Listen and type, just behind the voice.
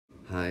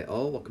Hi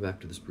all, welcome back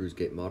to the Spruce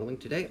Gate Modeling.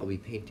 Today I'll be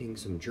painting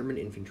some German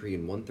infantry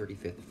in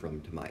 1/35th from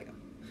Tamiya.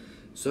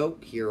 So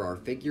here are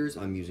figures.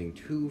 I'm using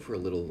two for a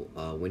little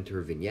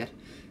winter vignette,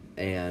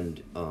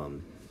 and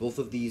both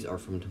of these are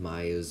from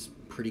Tamiya's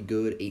pretty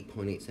good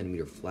 8.8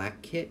 centimeter FLAK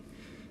kit.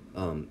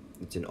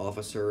 It's an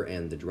officer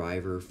and the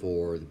driver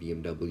for the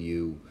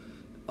BMW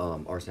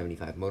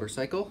R75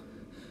 motorcycle.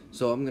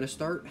 So I'm going to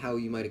start how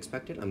you might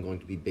expect it. I'm going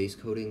to be base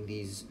coating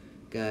these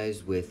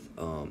guys with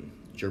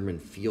German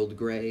field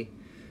gray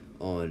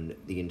on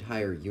the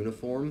entire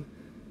uniform.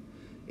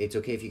 It's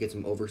okay if you get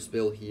some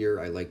overspill here.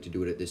 I like to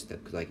do it at this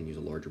step because I can use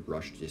a larger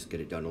brush to just get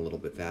it done a little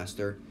bit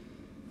faster.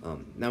 Now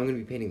I'm going to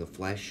be painting the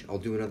flesh. I'll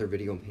do another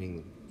video on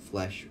painting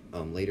flesh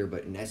later,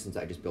 but in essence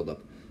I just build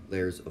up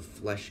layers of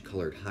flesh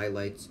colored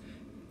highlights.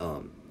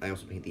 I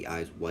also paint the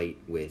eyes white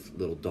with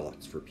little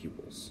dots for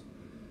pupils.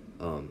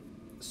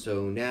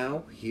 So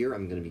now here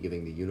I'm going to be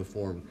giving the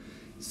uniform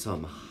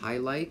some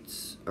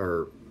highlights,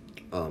 or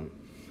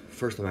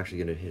first I'm actually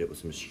going to hit it with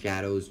some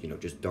shadows,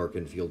 just dark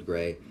and field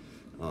gray,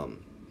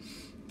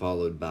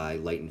 followed by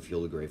light and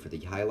field gray for the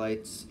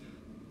highlights.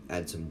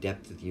 Add some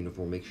depth to the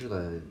uniform. Make sure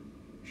the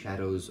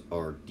shadows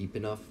are deep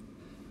enough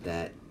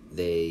that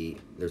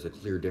there's a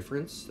clear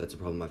difference. That's a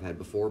problem I've had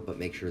before, but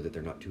make sure that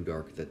they're not too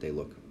dark that they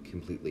look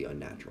completely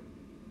unnatural.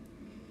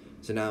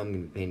 So now I'm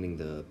going to be painting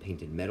the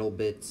painted metal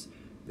bits.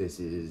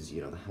 This is,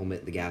 the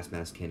helmet, the gas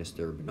mask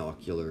canister,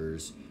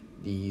 binoculars.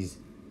 These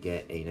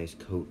get a nice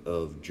coat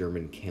of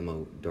German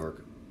camo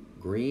dark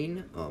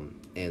green,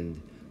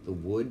 and the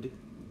wood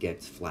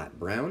gets flat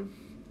brown.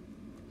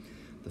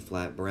 The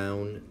flat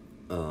brown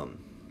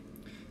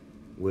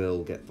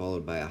will get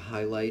followed by a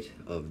highlight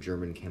of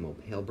German camo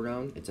pale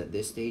brown. It's at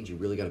this stage you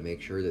really got to make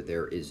sure that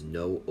there is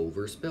no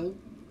overspill.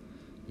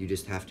 You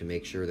just have to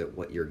make sure that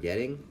what you're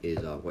getting is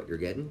what you're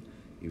getting.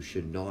 You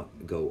should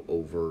not go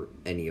over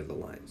any of the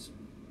lines.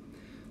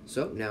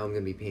 So now I'm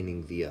going to be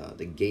painting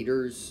the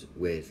gaiters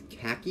with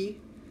khaki.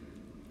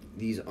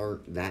 These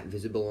aren't that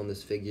visible on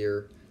this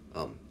figure,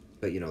 but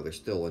there's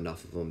still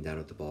enough of them down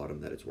at the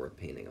bottom that it's worth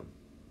painting them,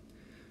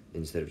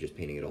 instead of just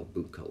painting it all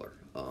boot color.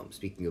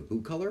 Speaking of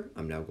boot color,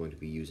 I'm now going to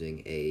be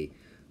using a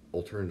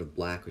alternative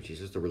black, which is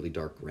just a really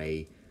dark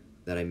gray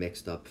that I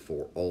mixed up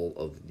for all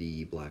of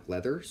the black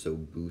leather, so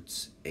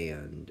boots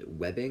and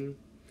webbing,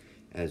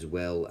 as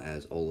well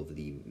as all of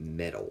the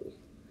metal,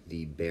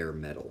 the bare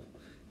metal.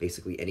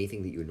 Basically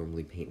anything that you would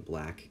normally paint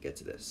black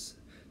gets this.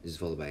 This is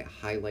followed by a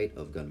highlight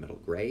of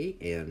gunmetal gray,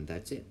 and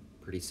that's it.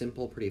 Pretty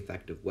simple, pretty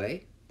effective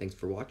way. Thanks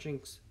for watching.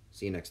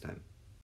 See you next time.